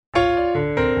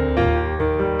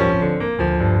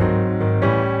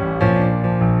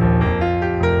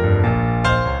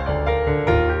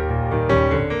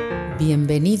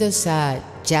Bienvenidos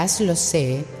a Jazz Lo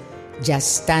Sé,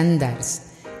 Jazz Standards,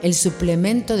 el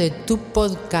suplemento de tu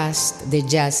podcast de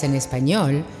jazz en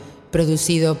español,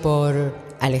 producido por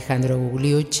Alejandro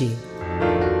Gugliucci.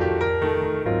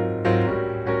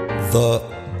 The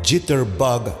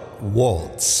Jitterbug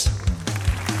Waltz.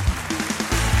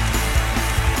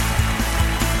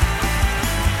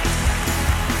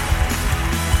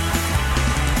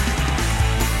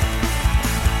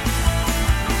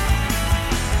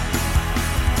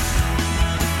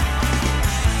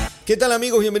 ¿Qué tal,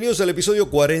 amigos? Bienvenidos al episodio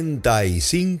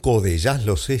 45 de Jazz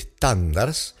Lo Sé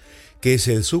Standards, que es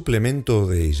el suplemento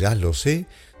de Jazz Lo Sé,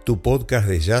 tu podcast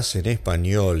de jazz en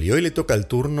español. Y hoy le toca el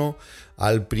turno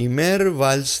al primer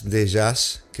vals de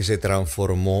jazz que se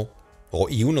transformó,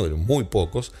 y uno de los muy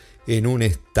pocos, en un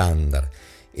estándar.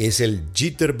 Es el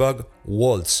Jitterbug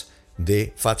Waltz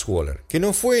de Fats Waller, que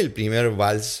no fue el primer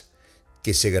vals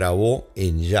que se grabó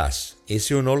en jazz.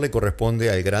 Ese honor le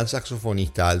corresponde al gran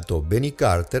saxofonista alto Benny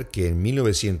Carter, que en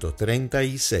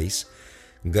 1936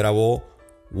 grabó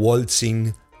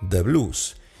Waltzing the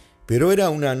Blues. Pero era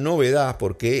una novedad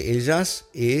porque el jazz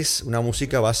es una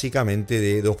música básicamente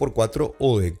de 2x4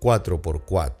 o de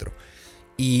 4x4.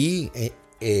 Y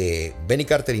Benny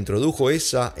Carter introdujo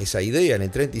esa idea en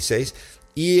el 36.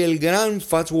 Y el gran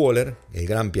Fats Waller, el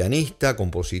gran pianista,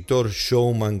 compositor,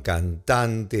 showman,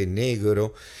 cantante,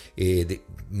 negro,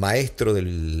 maestro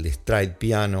del stride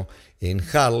piano en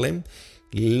Harlem,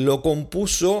 lo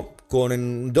compuso con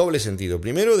un doble sentido.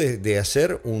 Primero, de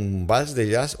hacer un vals de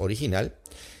jazz original,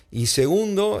 y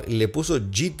segundo, le puso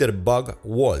Jitterbug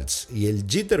Waltz. Y el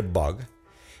Jitterbug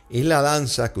es la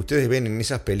danza que ustedes ven en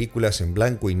esas películas en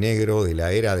blanco y negro de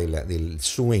la era del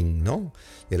swing, ¿no?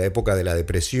 De la época de la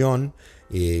depresión.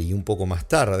 Y un poco más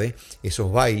tarde,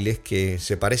 esos bailes que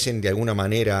se parecen de alguna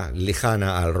manera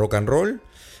lejana al rock and roll.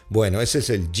 Bueno, ese es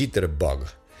el Jitterbug.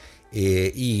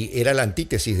 Y era la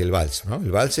antítesis del vals, ¿no?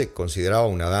 El vals se consideraba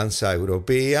una danza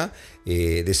europea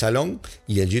de salón,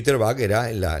 y el Jitterbug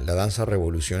era la danza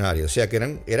revolucionaria. O sea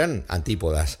que eran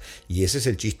antípodas. Y ese es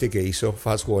el chiste que hizo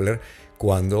Fats Waller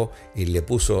cuando le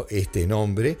puso este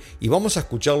nombre. Y vamos a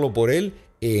escucharlo por él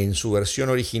en su versión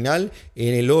original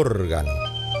en el órgano.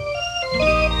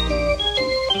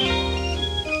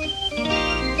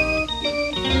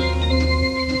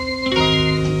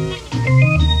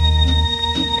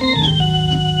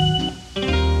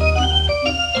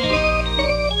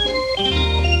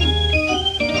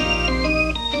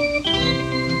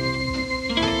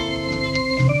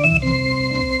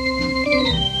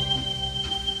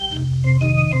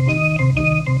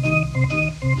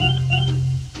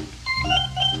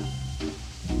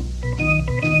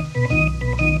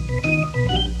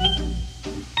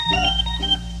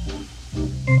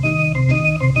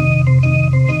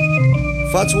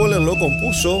 Fats Waller lo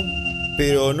compuso,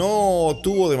 pero no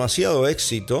tuvo demasiado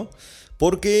éxito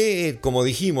porque, como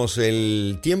dijimos,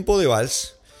 el tiempo de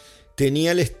vals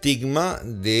tenía el estigma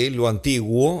de lo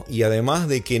antiguo, y además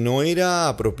de que no era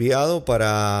apropiado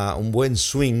para un buen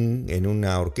swing en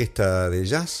una orquesta de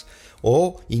jazz,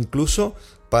 o incluso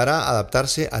para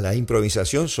adaptarse a la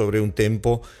improvisación sobre un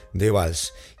tempo de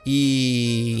vals.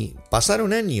 Y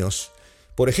pasaron años.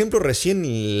 Por ejemplo, recién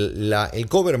el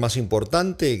cover más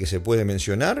importante que se puede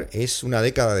mencionar es una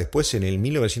década después, en el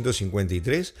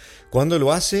 1953, cuando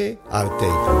lo hace Art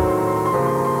Tatum.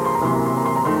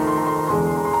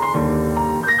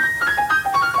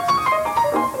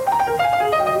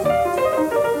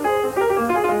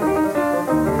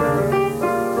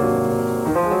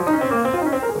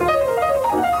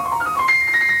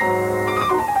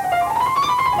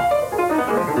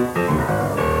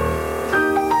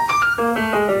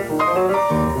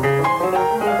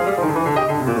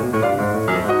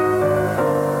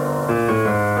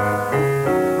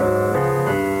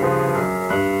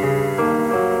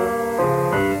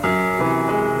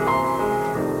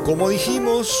 Como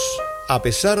dijimos, a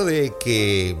pesar de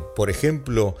que, por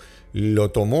ejemplo,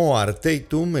 lo tomó Art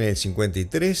Tatum en el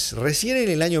 53, recién en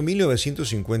el año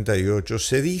 1958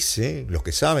 se dice, los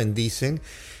que saben dicen,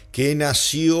 que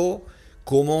nació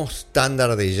como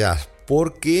estándar de jazz,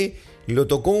 porque lo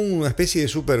tocó una especie de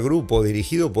supergrupo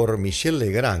dirigido por Michel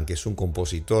Legrand, que es un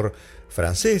compositor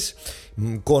francés,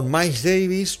 con Miles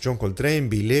Davis, John Coltrane,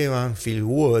 Bill Evans, Phil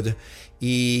Wood,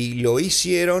 y lo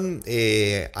hicieron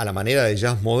a la manera de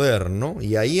jazz moderno.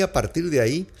 Y ahí, a partir de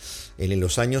ahí, en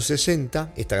los años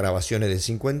 60, esta grabación es del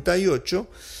 58,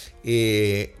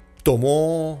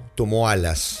 tomó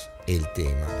alas el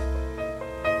tema.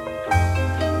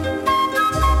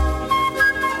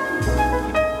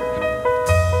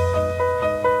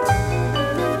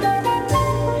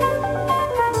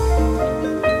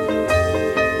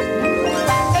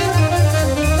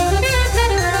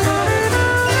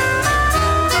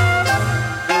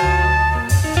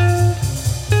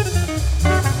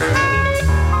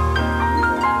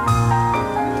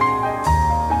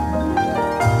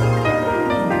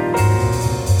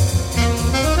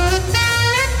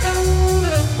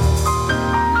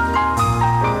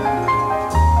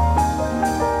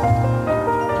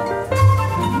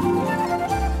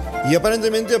 Y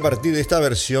aparentemente a partir de esta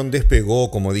versión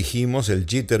despegó, como dijimos, el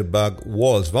Jitterbug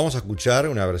Waltz. Vamos a escuchar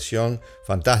una versión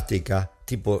fantástica,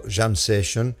 tipo jam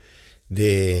session,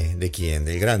 ¿de quién?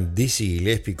 Del gran Dizzy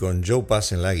Gillespie con Joe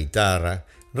Pass en la guitarra,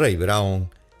 Ray Brown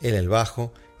en el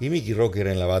bajo y Mickey Rocker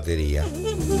en la batería.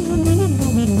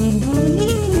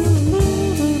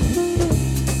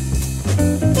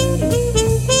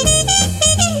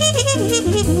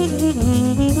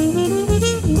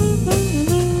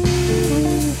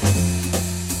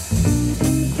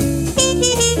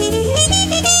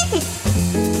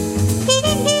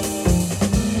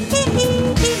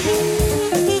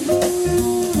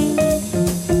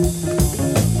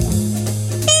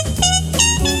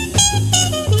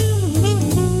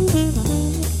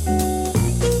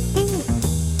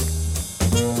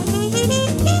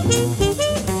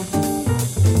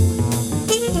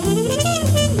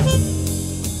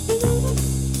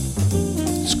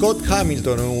 Scott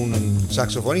Hamilton, un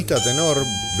saxofonista tenor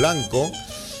blanco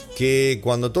que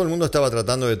cuando todo el mundo estaba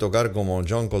tratando de tocar como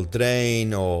John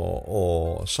Coltrane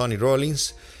o Sonny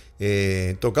Rollins,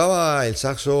 tocaba el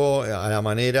saxo a la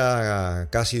manera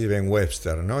casi de Ben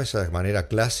Webster, ¿no? Esa manera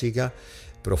clásica,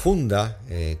 profunda,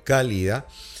 cálida,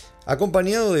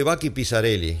 acompañado de Bucky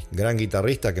Pizzarelli, gran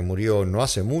guitarrista que murió no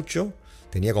hace mucho,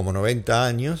 tenía como 90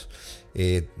 años,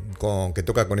 que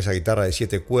toca con esa guitarra de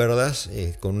 7 cuerdas,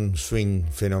 con un swing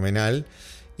fenomenal.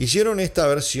 Hicieron esta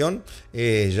versión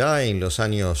ya en los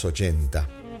años 80.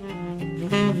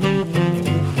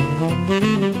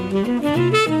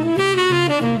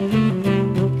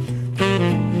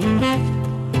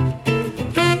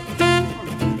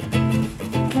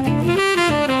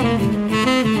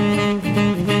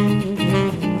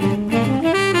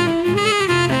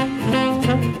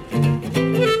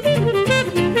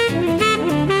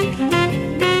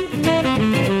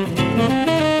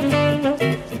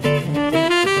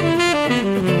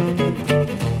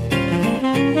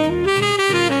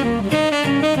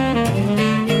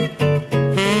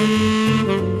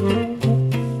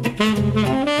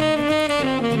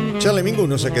 Charlie Mingus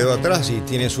no se quedó atrás y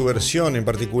tiene su versión en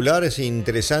particular. Es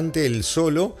interesante el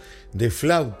solo de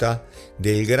flauta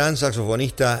del gran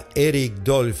saxofonista Eric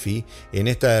Dolphy en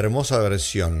esta hermosa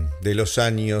versión de los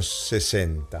años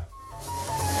 60.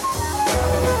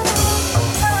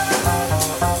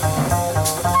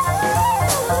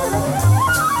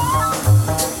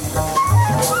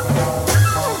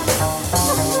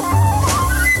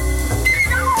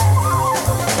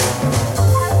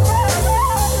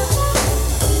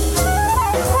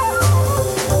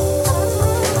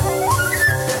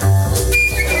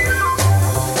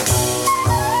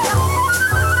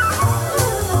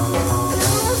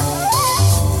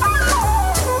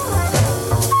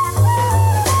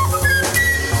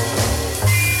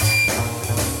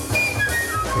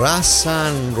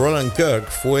 Rahsaan Roland Kirk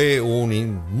fue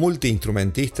un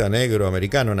multiinstrumentista negro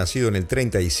americano nacido en el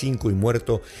 35 y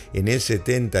muerto en el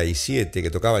 77,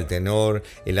 que tocaba el tenor,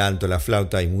 el alto, la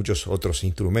flauta y muchos otros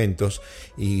instrumentos,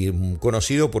 y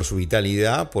conocido por su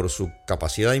vitalidad, por su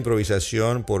capacidad de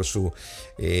improvisación, por su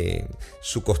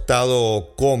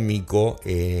costado cómico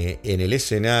en el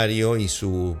escenario y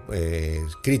sus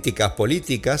críticas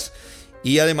políticas,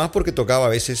 y además porque tocaba a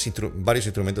veces varios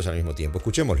instrumentos al mismo tiempo.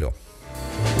 Escuchémoslo.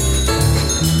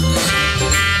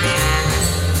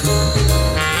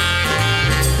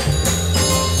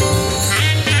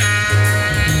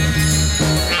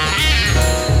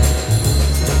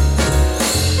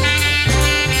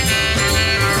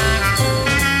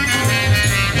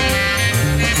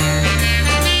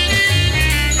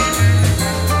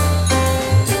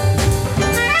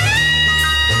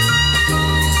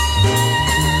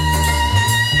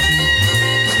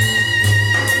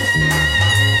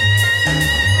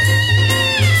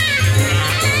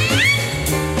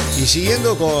 Y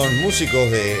siguiendo con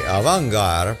músicos de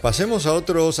avant-garde, pasemos a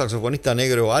otro saxofonista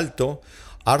negro alto,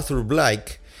 Arthur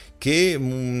Blake, que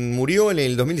murió en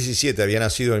el 2017, había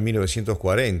nacido en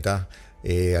 1940,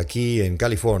 aquí en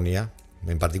California,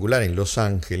 en particular en Los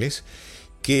Ángeles,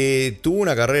 que tuvo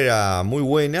una carrera muy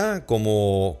buena,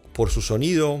 como por su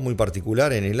sonido muy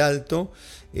particular en el alto,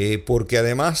 porque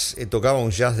además tocaba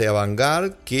un jazz de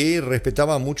avant-garde que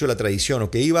respetaba mucho la tradición, o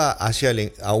que iba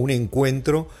a un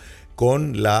encuentro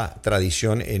con la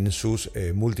tradición en sus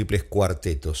múltiples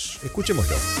cuartetos.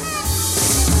 Escuchémoslo.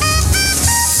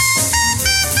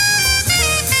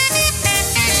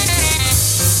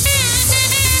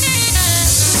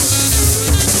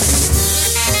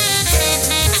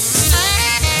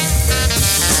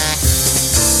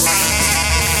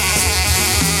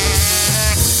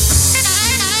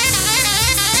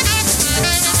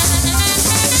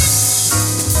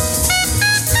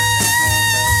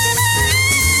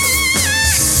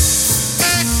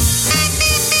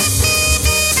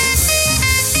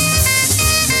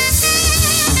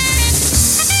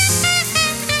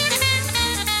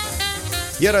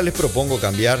 Y ahora les propongo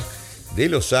cambiar de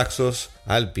los saxos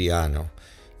al piano.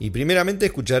 Y primeramente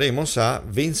escucharemos a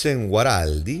Vincent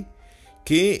Guaraldi,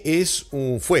 que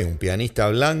fue un pianista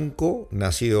blanco,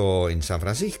 nacido en San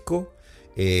Francisco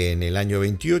en el año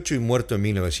 28 y muerto en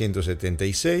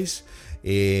 1976.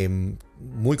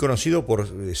 Muy conocido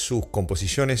por sus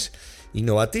composiciones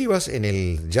innovativas en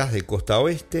el jazz de costa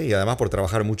oeste y además por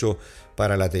trabajar mucho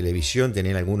para la televisión,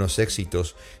 tener algunos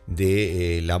éxitos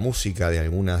de la música de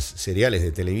algunas seriales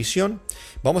de televisión.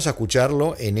 Vamos a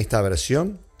escucharlo en esta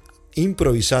versión,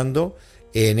 improvisando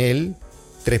en el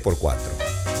 3x4.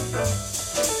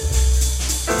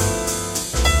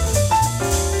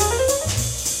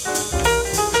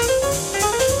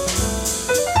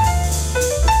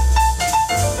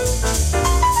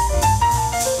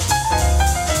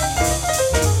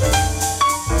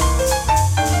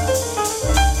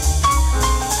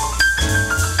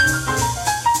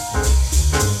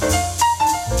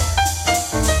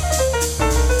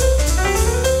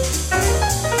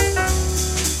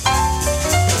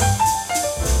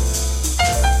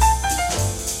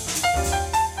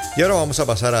 Y ahora vamos a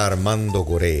pasar a Armando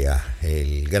Correa,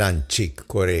 el gran Chick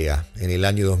Corea, en el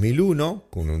año 2001,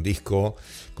 con un disco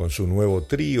con su nuevo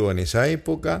trío en esa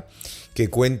época,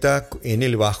 que cuenta en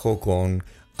el bajo con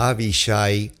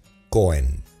Avishai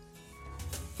Cohen.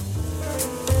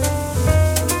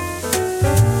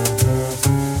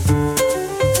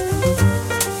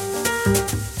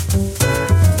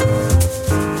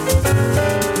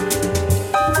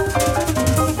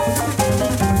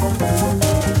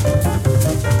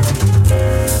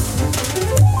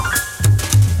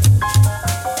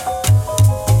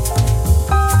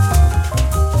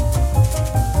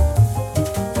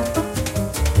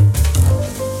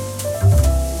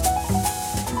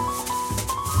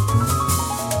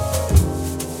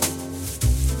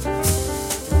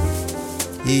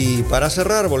 Y para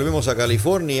cerrar volvemos a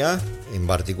California, en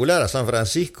particular a San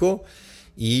Francisco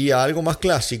y a algo más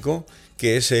clásico,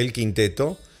 que es el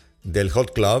quinteto del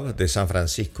Hot Club de San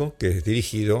Francisco, que es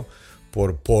dirigido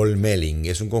por Paul Melling.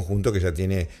 Es un conjunto que ya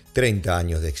tiene 30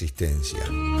 años de existencia.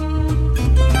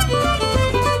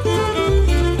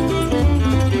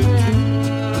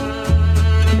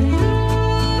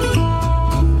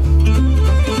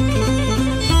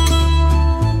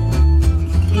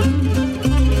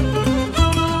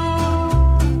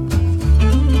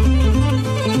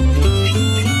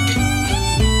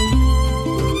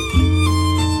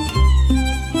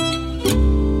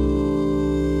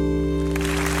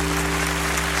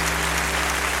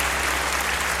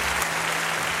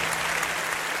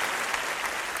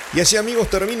 Y así, amigos,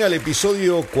 termina el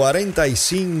episodio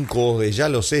 45 de Ya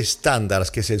lo sé Standards,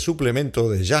 que es el suplemento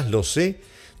de Jazz lo sé,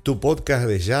 tu podcast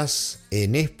de jazz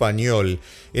en español.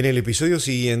 En el episodio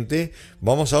siguiente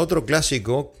vamos a otro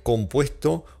clásico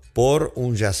compuesto por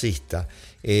un jazzista,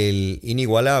 el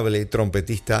inigualable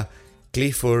trompetista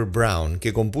Clifford Brown,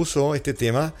 que compuso este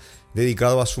tema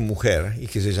dedicado a su mujer y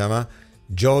que se llama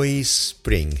Joyce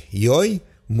Spring. Y hoy,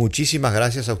 muchísimas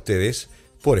gracias a ustedes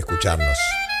por escucharnos.